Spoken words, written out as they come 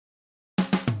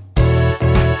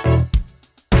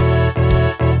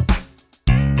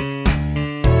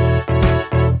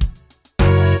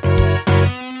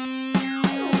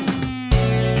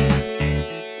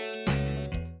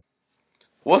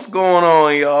What's going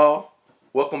on, y'all?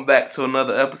 Welcome back to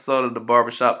another episode of the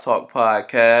Barbershop Talk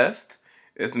Podcast.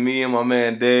 It's me and my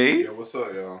man Dave. Yeah, what's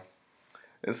up, y'all?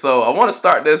 And so I want to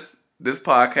start this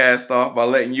podcast off by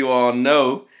letting you all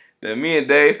know that me and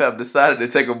Dave have decided to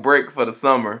take a break for the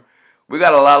summer. We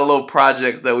got a lot of little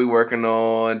projects that we working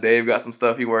on. Dave got some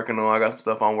stuff he working on. I got some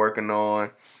stuff I'm working on.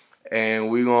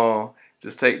 And we're going to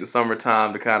just take the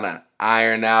summertime to kind of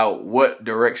iron out what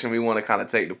direction we want to kind of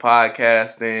take the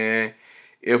podcast in.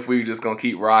 If we just going to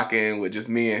keep rocking with just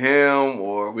me and him,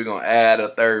 or we're going to add a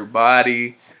third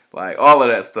body, like all of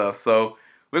that stuff. So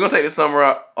we're going to take the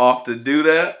summer off to do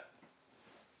that.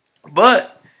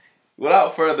 But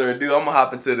without further ado, I'm going to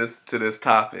hop into this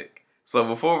topic. So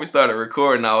before we started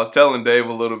recording, I was telling Dave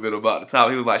a little bit about the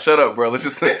topic. He was like, shut up, bro.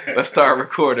 Let's start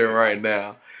recording right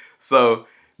now. So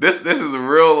this is a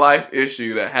real life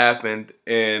issue that happened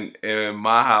in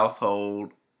my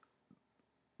household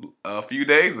a few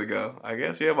days ago. I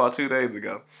guess, about 2 days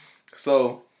ago.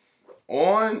 So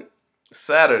on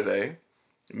Saturday,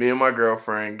 me and my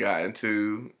girlfriend got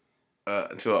into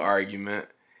an argument.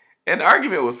 And the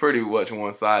argument was pretty much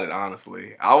one-sided,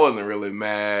 honestly. I wasn't really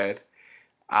mad.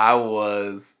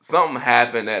 Something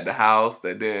happened at the house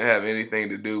that didn't have anything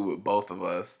to do with both of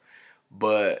us.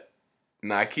 But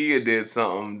Nakia did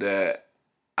something that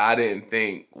I didn't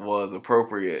think was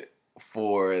appropriate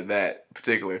for that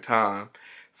particular time.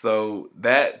 So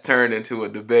that turned into a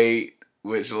debate,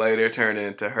 which later turned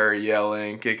into her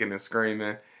yelling, kicking, and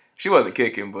screaming. She wasn't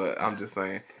kicking, but I'm just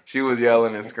saying. She was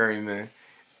yelling and screaming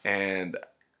and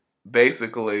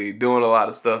basically doing a lot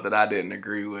of stuff that I didn't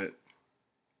agree with.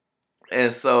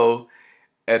 And so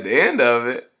at the end of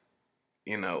it,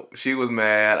 she was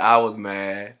mad, I was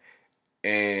mad,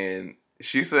 and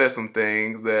she said some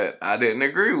things that I didn't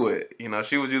agree with.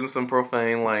 She was using some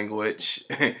profane language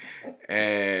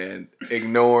and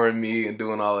ignoring me and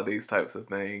doing all of these types of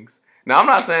things. Now, I'm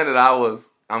not saying that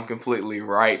I'm completely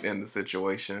right in the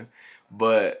situation,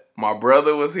 but my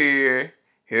brother was here,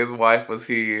 his wife was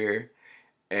here,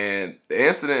 and the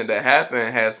incident that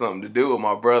happened had something to do with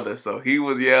my brother. So he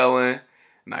was yelling,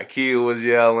 Nakia was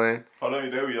yelling. Oh,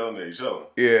 they were yelling at each other?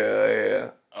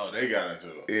 Yeah. Oh, they got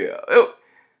into it? Yeah.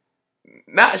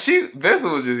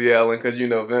 Vincent was just yelling because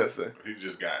Vincent. He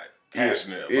just got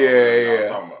passionate.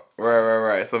 Yeah.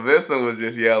 Right. So Vincent was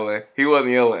just yelling. He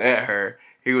wasn't yelling at her.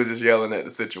 He was just yelling at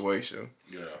the situation.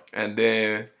 Yeah. And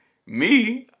then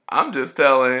me, I'm just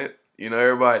telling,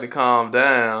 everybody to calm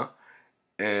down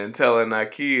and telling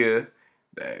Nakia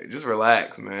that just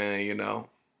relax, man,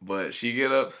 But she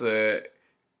get upset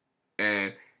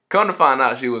and come to find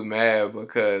out she was mad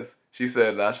because she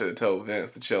said that I should have told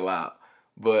Vince to chill out.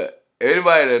 But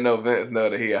anybody that know Vince know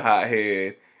that he a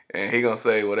hothead and he gonna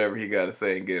say whatever he gotta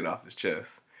say and get it off his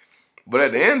chest. But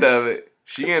at the end of it,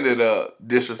 she ended up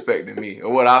disrespecting me,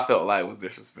 or what I felt like was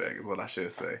disrespect is what I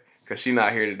should say, because she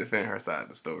not here to defend her side of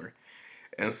the story.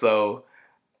 And so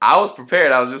I was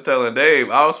prepared. I was just telling Dave,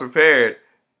 I was prepared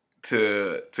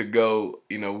to go,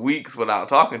 weeks without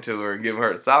talking to her and giving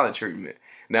her the silent treatment.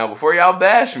 Now, before y'all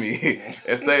bash me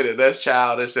and say that that's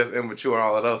childish, that's immature, and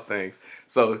all of those things.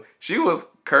 So she was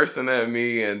cursing at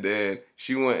me, and then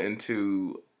she went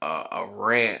into a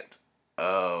rant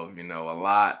of, a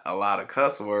lot of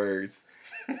cuss words.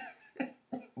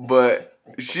 But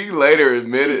she later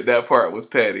admitted that part was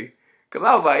petty. Because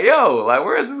I was like, yo,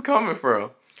 where is this coming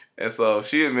from? And so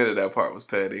she admitted that part was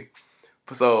petty.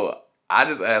 So I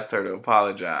just asked her to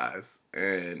apologize.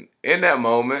 And in that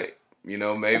moment,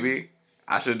 maybe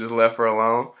I should have just left her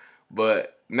alone.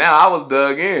 But now I was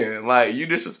dug in. You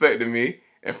disrespected me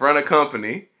in front of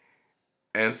company.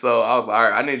 And so I was like, all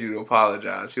right, I need you to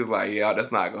apologize. She was like, yeah,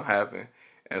 that's not going to happen.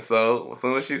 And so as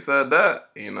soon as she said that,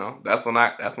 that's when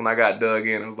I got dug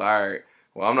in. I was like, all right,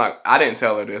 well, I didn't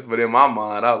tell her this, but in my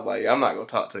mind, I was like, yeah, I'm not going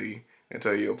to talk to you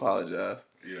until you apologize.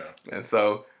 Yeah. And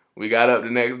so we got up the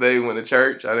next day, went to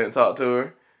church. I didn't talk to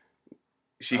her.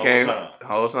 She came the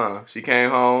whole time. She came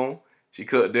home. She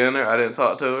cooked dinner. I didn't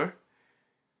talk to her.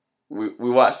 We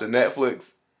watched a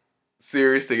Netflix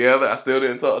series together. I still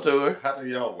didn't talk to her. How did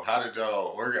y'all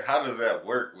work? How does that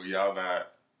work with y'all not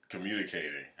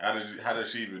communicating? How does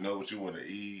she even know what you want to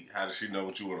eat? How does she know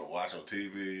what you want to watch on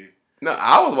TV? No,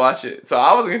 I was watching. So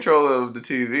I was in control of the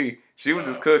TV. She was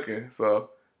just cooking.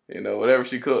 So, whatever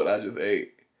she cooked, I just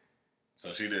ate.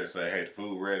 So she didn't say, hey, the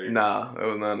food ready? Nah, there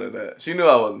was none of that. She knew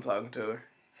I wasn't talking to her.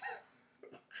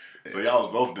 So y'all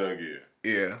was both dug in?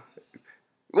 Yeah.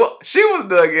 Well, she was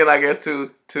dug in, I guess,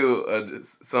 to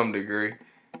some degree.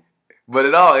 But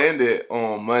it all ended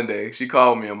on Monday. She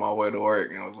called me on my way to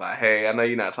work and was like, hey, I know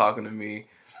you're not talking to me,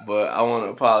 but I want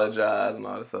to apologize and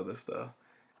all this other stuff.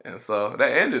 And so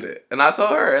that ended it. And I told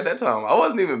her at that time, I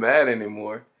wasn't even mad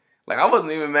anymore. Like, I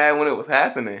wasn't even mad when it was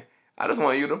happening. I just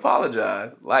want you to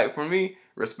apologize. Like, for me,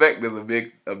 respect is a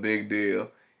big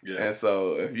deal. Yeah. And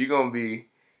so if you're gonna be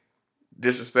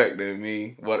disrespecting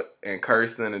me and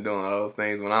cursing and doing all those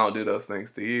things when I don't do those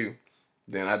things to you,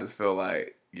 then I just feel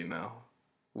like,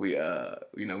 we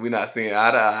we're not seeing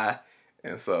eye to eye.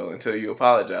 And so until you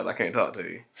apologize, I can't talk to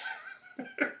you.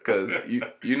 Cause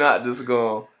you're not just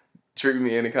gonna treat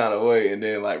me any kind of way and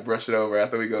then like brush it over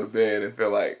after we go to bed and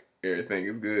feel like everything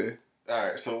is good. All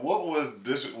right. So what was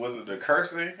this? Was it the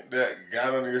cursing that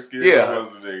got under your skin? Yeah. Or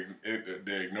was it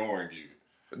the ignoring you?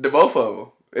 The both of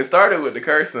them. It started with the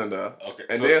cursing though. Okay.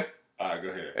 And so, then, all right, go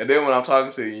ahead. And then when I'm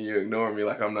talking to you and you ignore me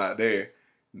like I'm not there,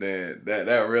 then that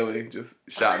really just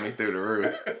shot me through the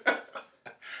roof.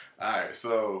 All right.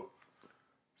 So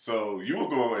you were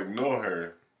going to ignore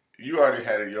her. You already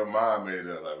had it in your mind made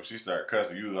up. Like when she started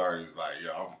cussing, you was already like,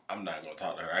 "Yo, I'm not gonna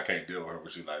talk to her. I can't deal with her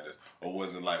with you like this." Or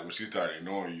was it like when she started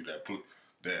ignoring you that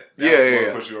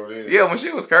pushed you over there? Yeah, when she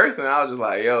was cursing, I was just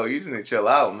like, "Yo, you just need to chill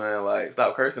out, man. Like,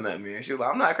 stop cursing at me." And she was like,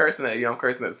 "I'm not cursing at you. I'm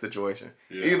cursing at the situation."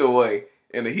 Yeah. Either way,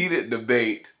 in a heated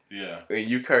debate, and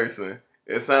you cursing,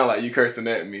 it sounds like you cursing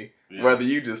at me. Yeah. Whether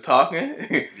you just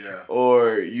talking,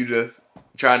 or you just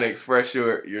trying to express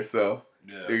yourself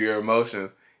through your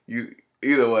emotions,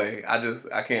 either way,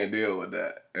 I can't deal with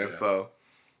that. And so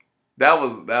that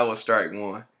was strike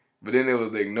one. But then it was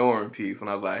the ignoring piece when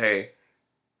I was like, "Hey,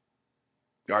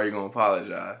 are you gonna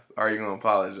apologize? Are you gonna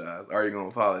apologize? Are you gonna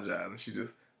apologize?" And she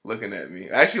just looking at me.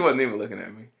 Actually, she wasn't even looking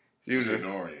at me. She was just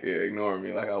ignoring you. Yeah, ignoring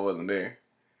me like I wasn't there.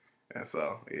 And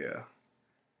so, yeah.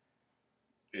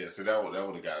 Yeah, so that would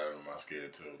have got under my skin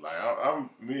too. Like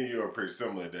me and you are pretty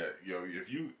similar. That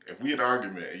if we had an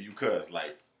argument and you cuss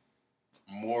like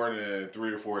more than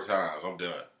 3 or 4 times, I'm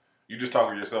done. You just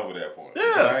talking to yourself at that point.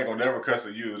 Yeah. I ain't gonna never cuss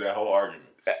at you that whole argument.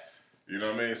 You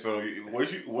know what I mean? So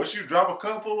once you drop a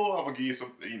couple, I'm gonna give you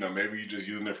some. Maybe you just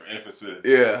using it for emphasis.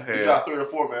 Yeah. You drop 3 or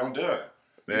 4, man, I'm done.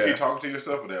 You keep talking to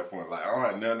yourself at that point. Like I don't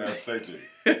have nothing else to say to you.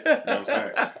 You know what I'm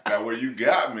saying? Now where you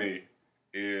got me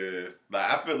is like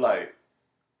I feel like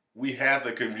we have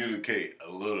to communicate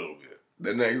a little bit.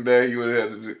 The next day you would have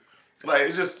to do. Like,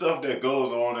 it's just stuff that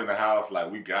goes on in the house.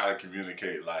 Like, we gotta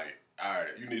communicate. Like, all right,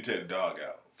 you need to take the dog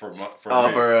out for me. For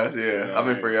us, yeah. I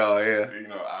mean, for y'all, yeah.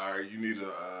 All right, you need to,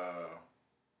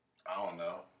 I don't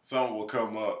know. Something will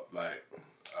come up, like,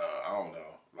 I don't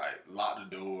know, like, lock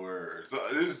the door. Or so,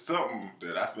 it's something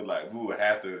that I feel like we would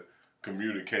have to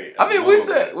communicate. I mean, we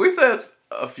said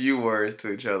a few words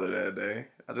to each other that day.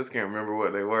 I just can't remember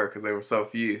what they were because they were so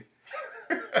few.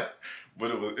 But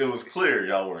it was clear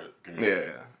y'all weren't communicating.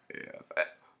 Yeah.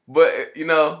 But,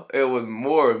 it was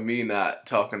more of me not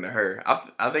talking to her.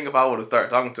 I think if I would have started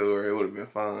talking to her, it would have been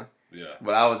fine. Yeah.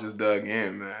 But I was just dug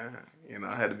in, man.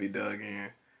 I had to be dug in.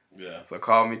 Yeah. So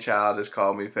call me childish,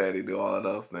 call me petty, do all of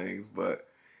those things. But,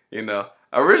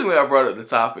 originally I brought up the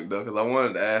topic, though, because I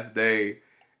wanted to ask Dave,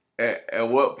 at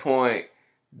what point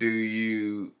do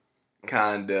you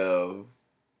kind of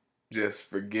just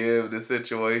forgive the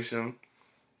situation?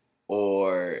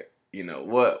 Or...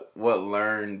 what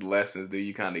learned lessons do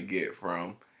you kind of get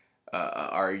from an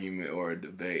argument or a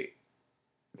debate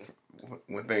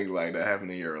when things like that happen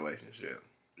in your relationship?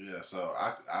 Yeah, so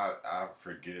I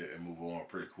forget and move on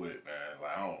pretty quick, man.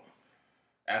 Like I don't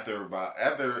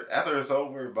after it's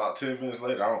over, about 10 minutes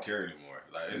later, I don't care anymore.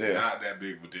 Like it's not that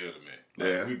big of a deal to me.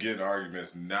 Like we get in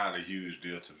arguments, not a huge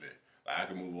deal to me. Like I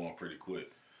can move on pretty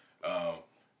quick.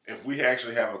 If we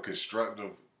actually have a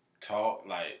constructive talk,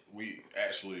 like we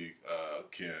actually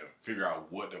can figure out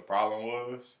what the problem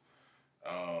was,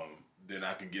 then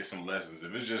I can get some lessons.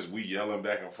 If it's just we yelling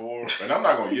back and forth, and I'm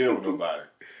not gonna yell with nobody.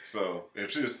 So if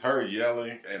it's just her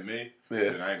yelling at me,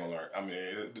 then I ain't gonna learn. I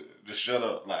mean, just shut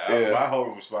up. Like my whole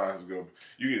response is gonna be,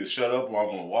 you either shut up or I'm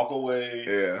gonna walk away,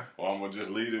 or I'm gonna just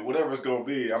leave it. Whatever it's gonna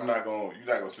be, you're not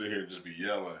gonna sit here and just be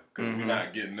yelling because we're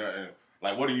not getting nothing.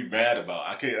 Like, what are you mad about?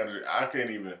 I can't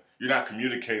even. You're not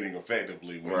communicating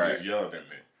effectively when you're just yelling at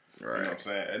me. Right. You know what I'm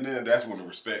saying? And then that's when the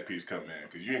respect piece come in.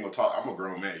 Because you ain't going to talk. I'm a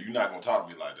grown man. You're not going to talk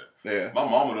to me like that. Yeah. My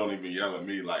mama don't even yell at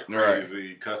me like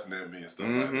crazy, cussing at me and stuff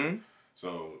like that.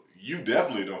 So you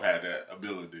definitely don't have that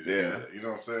ability to do that. You know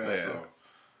what I'm saying? Yeah.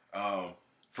 So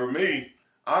for me,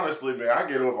 honestly, man, I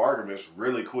get over arguments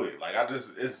really quick. Like, I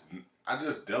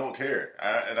just don't care.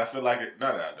 And I feel like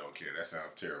not that I don't care. That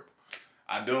sounds terrible.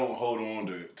 I don't hold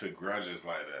on to grudges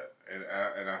like that.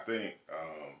 And I think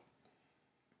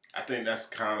that's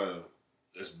kind of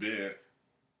it's been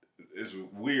it's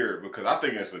weird because I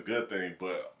think it's a good thing,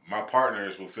 but my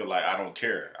partners will feel like I don't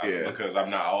care because I'm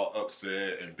not all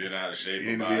upset and been out of shape.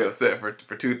 You need to be upset for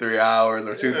 2-3 hours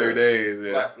or 2-3 days.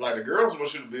 Yeah, like the girls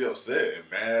want you to be upset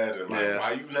and mad and like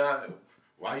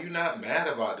why you not mad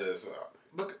about this?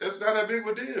 Look, it's not that big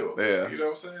of a deal. Yeah, you know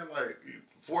what I'm saying? Like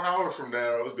 4 hours from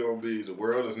now, it's gonna be the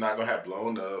world is not gonna have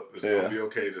blown up. It's gonna be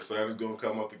okay. The sun is gonna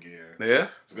come up again. Yeah,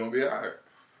 it's gonna be alright.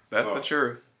 That's the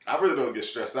truth. I really don't get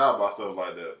stressed out about stuff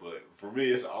like that, but for me,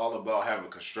 it's all about having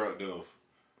constructive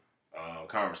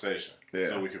conversation,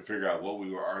 so we can figure out what we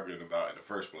were arguing about in the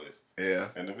first place. Yeah,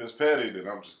 and if it's petty, then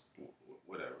I'm just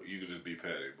whatever. You can just be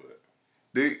petty, but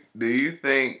do you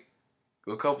think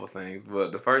a couple things?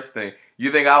 But the first thing,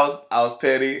 you think I was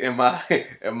petty in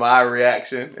my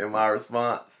reaction, in my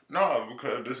response? No,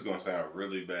 because this is gonna sound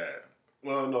really bad.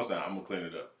 Well, no, it's not. I'm gonna clean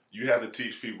it up. You have to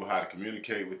teach people how to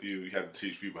communicate with you. You have to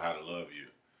teach people how to love you.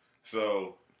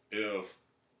 So if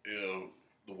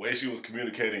the way she was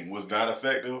communicating was not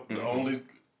effective, the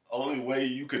only way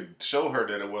you could show her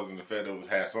that it wasn't effective was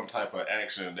have some type of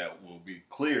action that will be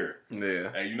clear.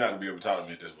 Yeah. Hey, you're not gonna be able to talk to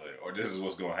me this way, or this is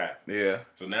what's gonna happen. Yeah.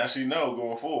 So now she know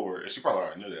going forward, and she probably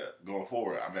already knew that going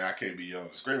forward. I mean, I can't be yelling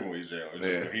and screaming with EJ,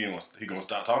 or he gonna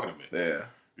stop talking to me. Yeah.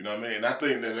 You know what I mean? And I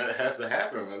think that has to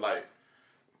happen. And like,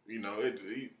 you know,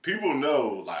 people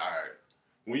know, like, all right,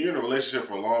 when you're in a relationship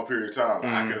for a long period of time,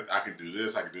 I could do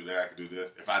this, I could do that, I could do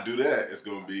this. If I do that, it's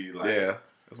gonna be like,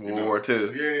 it's World War II.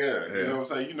 Yeah. You know what I'm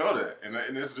saying? You know that, and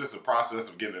it's just a process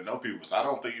of getting to know people. So I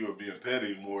don't think you were being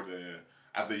petty more than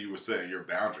I think you were setting your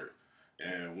boundary.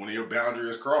 And when your boundary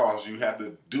is crossed, you have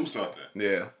to do something.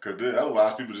 Yeah. Because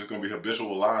otherwise, people are just gonna be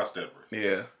habitual line steppers.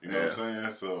 Yeah. You know what I'm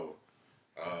saying? So.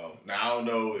 Now I don't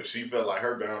know if she felt like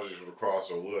her boundaries were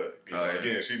crossed or what.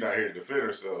 Again, she's not here to defend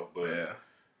herself, but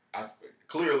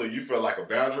clearly you felt like a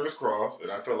boundary was crossed,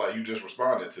 and I felt like you just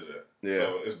responded to that. Yeah.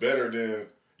 So it's better than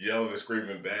yelling and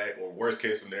screaming back, or worst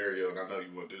case scenario, and I know you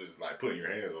wouldn't do this, like putting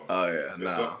your hands on. Oh yeah,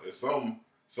 it's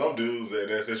some dudes that in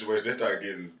that situation they start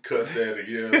getting cussed at and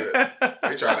yelled at.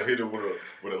 They try to hit him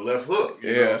with a left hook.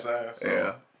 You know what I'm saying? So,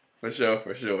 yeah,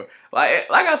 for sure. Like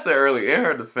I said earlier, in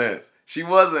her defense, she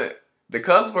wasn't. The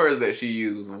cuss words that she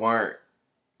used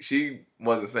she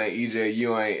wasn't saying, EJ,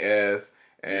 you ain't S,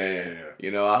 and,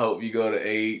 you know, I hope you go to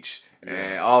H,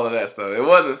 and all of that stuff. It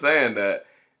wasn't saying that.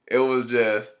 It was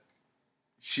just,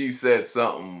 she said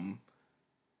something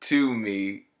to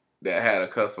me that had a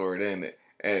cuss word in it,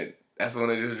 and that's when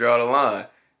they just draw the line.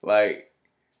 Like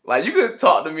you could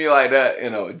talk to me like that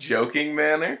in a joking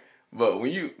manner, but when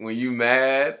you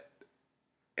mad,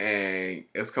 and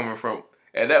it's coming from...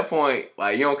 At that point,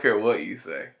 like, you don't care what you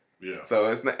say. Yeah. So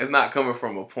it's not coming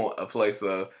from a place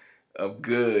of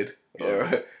good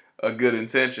or a good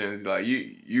intentions. Like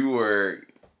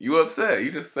you upset.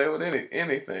 You just say with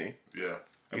anything. Yeah.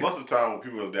 And most of the time when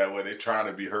people are that way, they're trying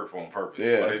to be hurtful on purpose.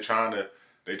 Yeah. Or they trying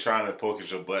to poke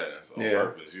at your buttons on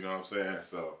purpose. You know what I'm saying?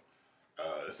 So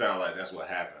it sounds like that's what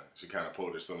happened. She kind of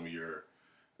pulled at some of your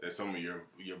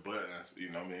buttons.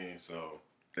 You know what I mean? So.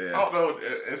 Yeah. I don't know.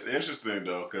 It's interesting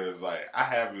though, because like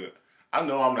I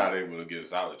know I'm not able to get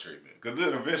solid treatment. Because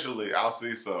then eventually I'll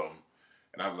see something,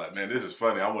 and I'm like, man, this is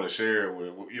funny. I want to share it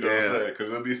with you know what I'm saying? Because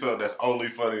it'll be something that's only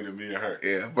funny to me and her.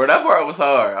 Yeah, but that part was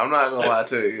hard. I'm not gonna lie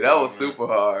to you. That was super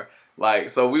hard. Like,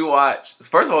 so we watched.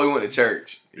 First of all, we went to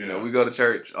church. You know, we go to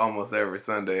church almost every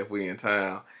Sunday if we in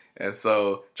town. And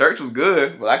so church was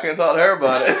good, but I couldn't talk to her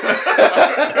about it.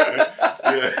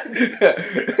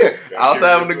 I was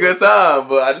having a good time,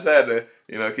 but I just had to,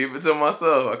 keep it to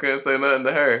myself. I couldn't say nothing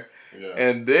to her. Yeah.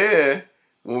 And then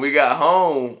when we got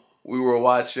home, we were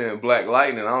watching Black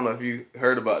Lightning. I don't know if you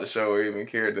heard about the show or even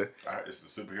cared to.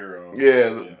 It's a superhero.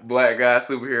 Yeah, black guy,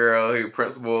 superhero. He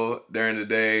principal during the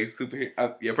day,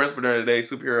 principal during the day,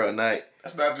 superhero at night.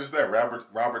 That's not just that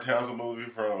Robert Townsend movie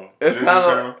from It's kind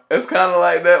of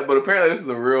like that, but apparently this is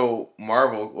a real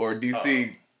Marvel or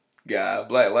DC guy,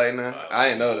 Black Lightning. I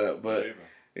didn't know that, but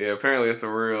apparently it's a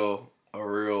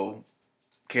real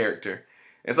character.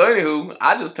 And so, anywho,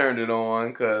 I just turned it on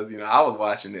because, I was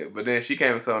watching it. But then she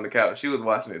came and sat on the couch. She was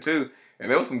watching it, too.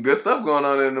 And there was some good stuff going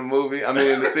on in the movie. I mean,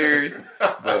 in the series.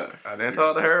 But I didn't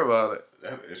talk to her about it.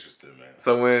 That's interesting, man.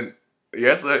 So, when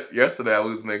yesterday I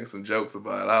was making some jokes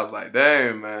about it, I was like,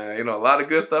 dang, man, a lot of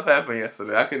good stuff happened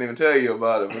yesterday. I couldn't even tell you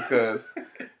about it because,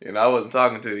 I wasn't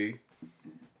talking to you.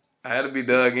 I had to be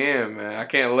dug in, man. I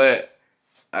can't let,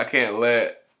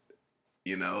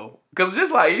 because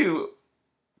just like you,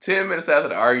 10 minutes after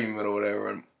the argument or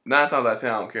whatever, 9 times out of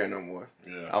 10, I don't care no more.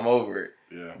 Yeah. I'm over it.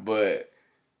 Yeah. But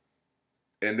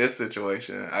in this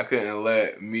situation, I couldn't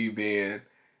let me being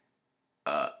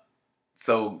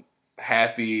so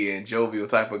happy and jovial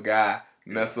type of guy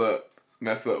mess up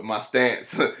my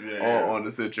stance on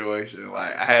the situation.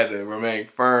 Like, I had to remain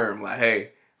firm. Like,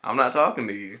 hey, I'm not talking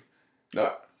to you.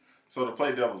 No. So to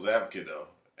play devil's advocate though,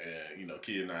 and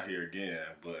Kia not here again,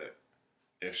 but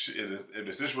if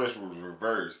the situation was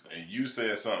reversed and you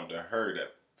said something to her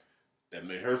that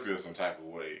made her feel some type of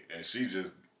way, and she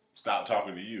just stopped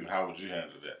talking to you, how would you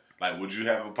handle that? Like, would you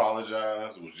have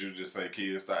apologized? Would you just say,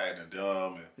 Kia, stop acting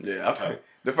dumb?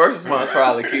 The first response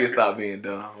probably, Kia, stop being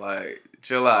dumb. Like,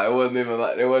 chill out. It wasn't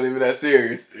even that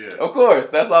serious. Yeah. Of course,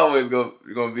 that's always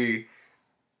gonna be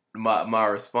my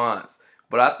response.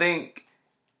 But I think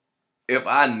if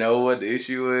I know what the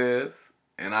issue is,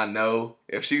 and I know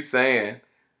if she's saying,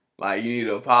 like, you need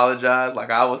to apologize, like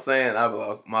I was saying, I'd be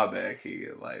like, my bad,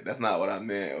 Kia. Like, that's not what I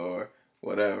meant, or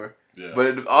whatever. Yeah. But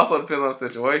it also depends on the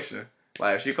situation.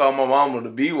 Like, if she called my mama the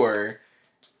B word.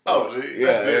 Oh, that's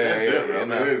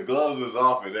different. I mean, the gloves is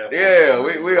off at that point. Yeah,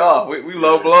 we off. We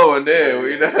low blowing then.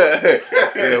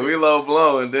 We low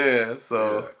blowing then.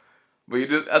 So, but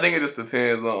I think it just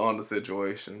depends on the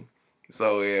situation.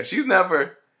 So yeah, she's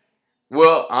never.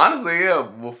 Well, honestly, yeah.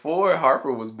 Before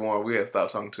Harper was born, we had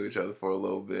stopped talking to each other for a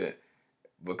little bit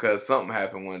because something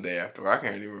happened one day after. I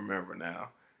can't even remember now.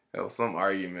 There was some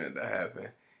argument that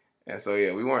happened, and so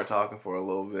yeah, we weren't talking for a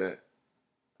little bit.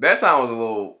 That time was a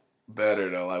little better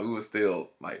though. Like, we would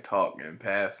still like talk and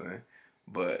passing,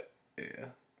 but yeah,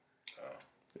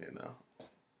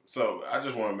 So I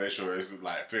just want to make sure it's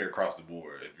like fair across the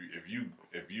board. If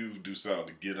you do something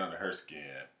to get under her skin,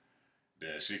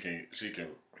 then she can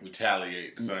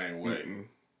retaliate the same way.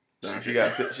 She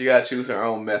got to choose her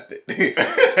own method.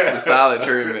 The solid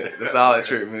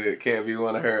treatment can't be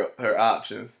one of her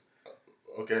options.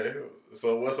 Okay,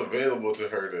 so what's available to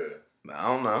her then? I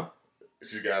don't know.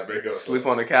 She got to make up. Sleep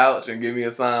on the couch and give me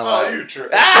a sign like, you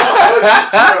drunk.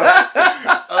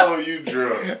 Oh, you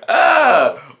drunk.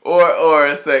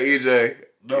 Or say, EJ,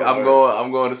 no,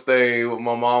 I'm going to stay with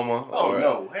my mama. Oh,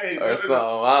 no. Hey, or something.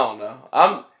 I don't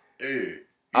know.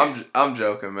 I'm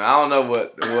joking, man. I don't know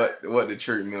what the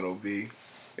treatment will be.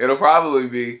 It'll probably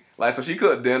be like, so she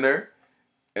cooked dinner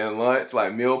and lunch,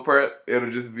 like meal prep. It'll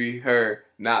just be her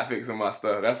not fixing my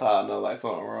stuff. That's how I know like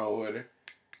something wrong with her.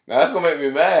 Now that's gonna make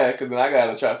me mad because then I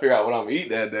gotta try to figure out what I'm gonna eat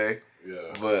that day.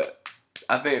 Yeah. But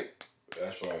I think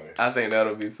that's funny. I think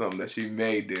that'll be something that she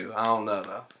may do. I don't know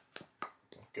though.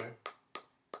 Okay.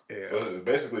 Yeah. So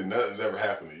basically nothing's ever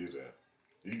happened to you then.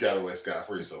 You got away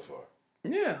scot-free so far.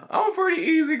 Yeah, I'm a pretty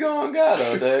easygoing guy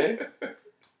though, Dave.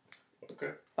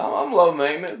 Okay. I'm low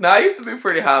maintenance. Now I used to be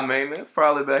pretty high maintenance,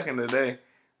 probably back in the day.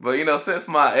 But since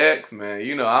my ex, man,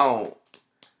 I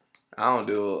don't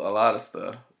do a lot of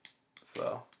stuff.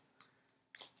 So,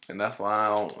 and that's why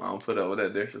I don't put up with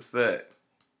that disrespect.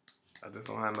 I just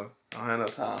don't have no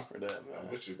time for that, man.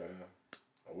 I'm with you, man.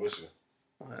 I'm with you.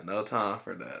 I have no time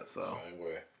for that. So same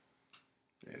way.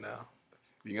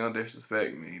 If you're gonna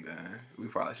disrespect me, then we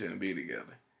probably shouldn't be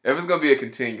together. If it's gonna be a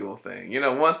continual thing,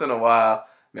 once in a while,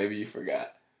 maybe you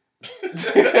forgot.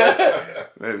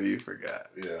 Maybe you forgot.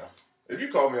 Yeah. If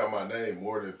you call me out my name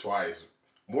more than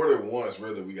once,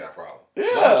 really, we got problems. Yeah.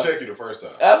 I'm gonna check you the first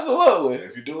time. Absolutely. And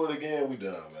if you do it again, we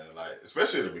done, man. Like,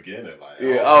 especially at the beginning. Like,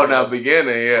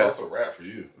 beginning, yeah. That's a wrap for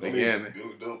you. Beginning.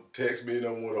 Don't text me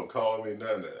no more. Don't call me. None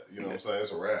of that. You know what I'm saying?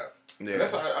 It's a wrap. Yeah. And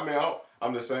that's how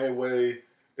I'm the same way.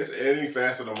 It's any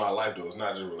facet of my life though. It's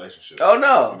not just relationships. Oh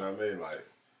no. You know what I mean? Like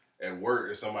at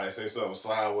work, if somebody say something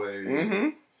sideways. Mm-hmm.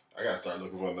 I gotta start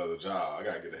looking for another job. I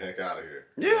gotta get the heck out of here.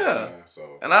 Yeah.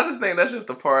 And I just think that's just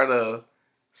a part of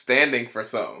standing for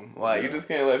something. Like, you just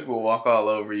can't let people walk all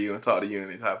over you and talk to you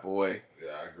any type of way.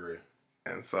 Yeah, I agree.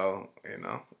 And so,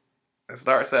 it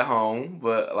starts at home,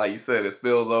 but like you said, it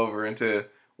spills over into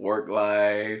work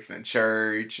life and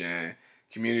church and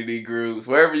community groups,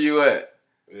 wherever you at.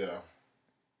 Yeah.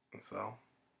 So,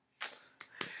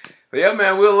 but yeah,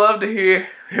 man, we'd love to hear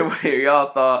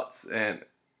y'all thoughts and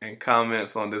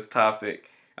comments on this topic.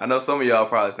 I know some of y'all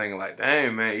probably thinking like,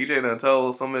 dang, man, EJ done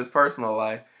told some of his personal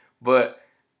life. But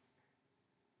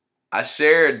I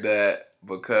shared that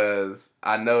because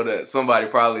I know that somebody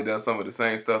probably done some of the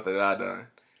same stuff that I done.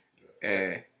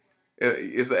 And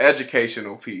it's an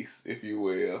educational piece, if you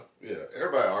will. Yeah,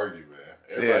 everybody argue, man.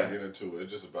 Everybody get into it.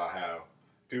 It's just about how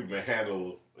people may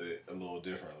handle it a little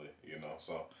differently,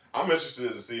 So I'm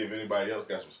interested to see if anybody else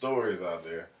got some stories out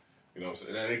there. You know what I'm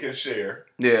saying? That they can share.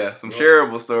 Yeah, some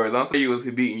shareable stories. I'm saying you was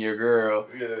beating your girl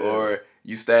or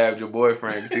you stabbed your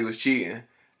boyfriend because he was cheating.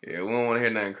 Yeah, we don't want to hear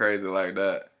nothing crazy like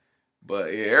that.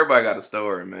 But yeah, everybody got a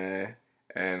story, man.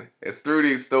 And it's through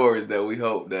these stories that we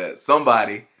hope that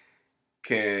somebody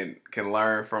can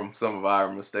learn from some of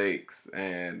our mistakes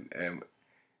and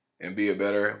and be a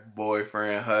better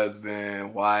boyfriend,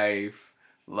 husband, wife,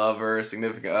 lover,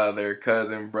 significant other,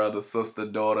 cousin, brother, sister,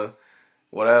 daughter,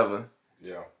 whatever.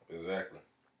 Yeah, exactly.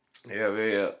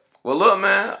 Yeah. Well, look,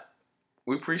 man,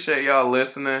 we appreciate y'all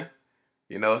listening.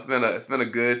 You know, it's been a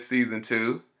good season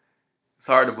 2. It's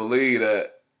hard to believe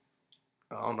that.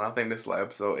 I don't know. I think this is like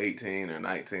episode 18 or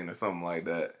 19 or something like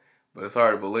that. But it's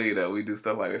hard to believe that we do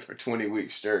stuff like this for 20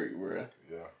 weeks straight, bro.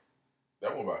 Yeah.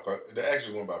 That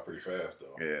actually went by pretty fast,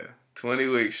 though. Yeah. 20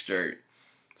 weeks straight.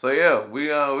 So, yeah,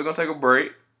 we're going to take a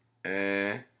break.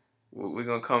 And we're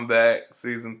going to come back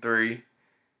season 3.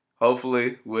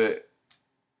 Hopefully with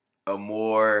a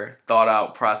more thought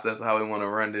out process of how we want to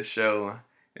run this show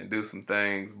and do some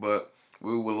things. But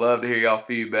we would love to hear y'all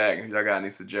feedback. If y'all got any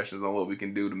suggestions on what we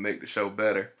can do to make the show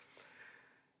better.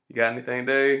 You got anything,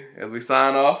 Dave, as we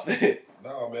sign off?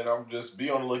 No, man, I'm just be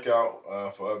on the lookout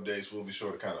for updates. We'll be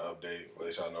sure to kind of update,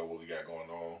 let y'all know what we got going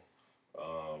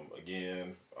on.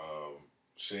 Again,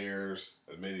 shares,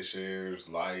 as many shares,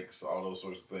 likes, all those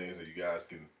sorts of things that you guys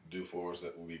can do for us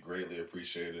that will be greatly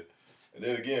appreciated. And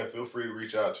then again, feel free to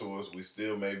reach out to us. We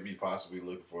still may be possibly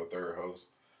looking for a third host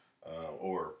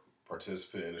or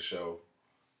participant in the show.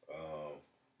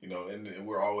 And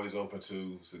we're always open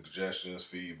to suggestions,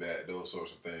 feedback, those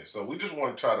sorts of things. So we just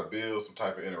want to try to build some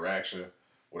type of interaction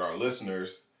with our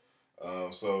listeners.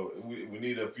 So we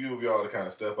need a few of y'all to kind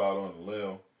of step out on the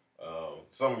limb.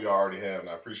 Some of y'all already have, and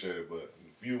I appreciate it, but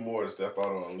a few more to step out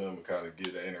on the limb and kind of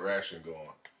get that interaction going.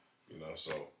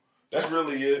 So that's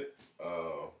really it.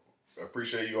 I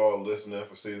appreciate you all listening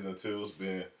for season 2.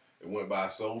 It went by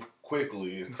so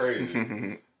quickly, it's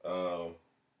crazy.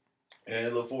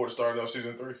 And look forward to starting up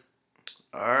season 3.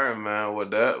 All right, man. With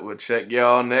that, we'll check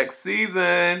y'all next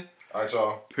season. All right,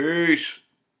 y'all. Peace.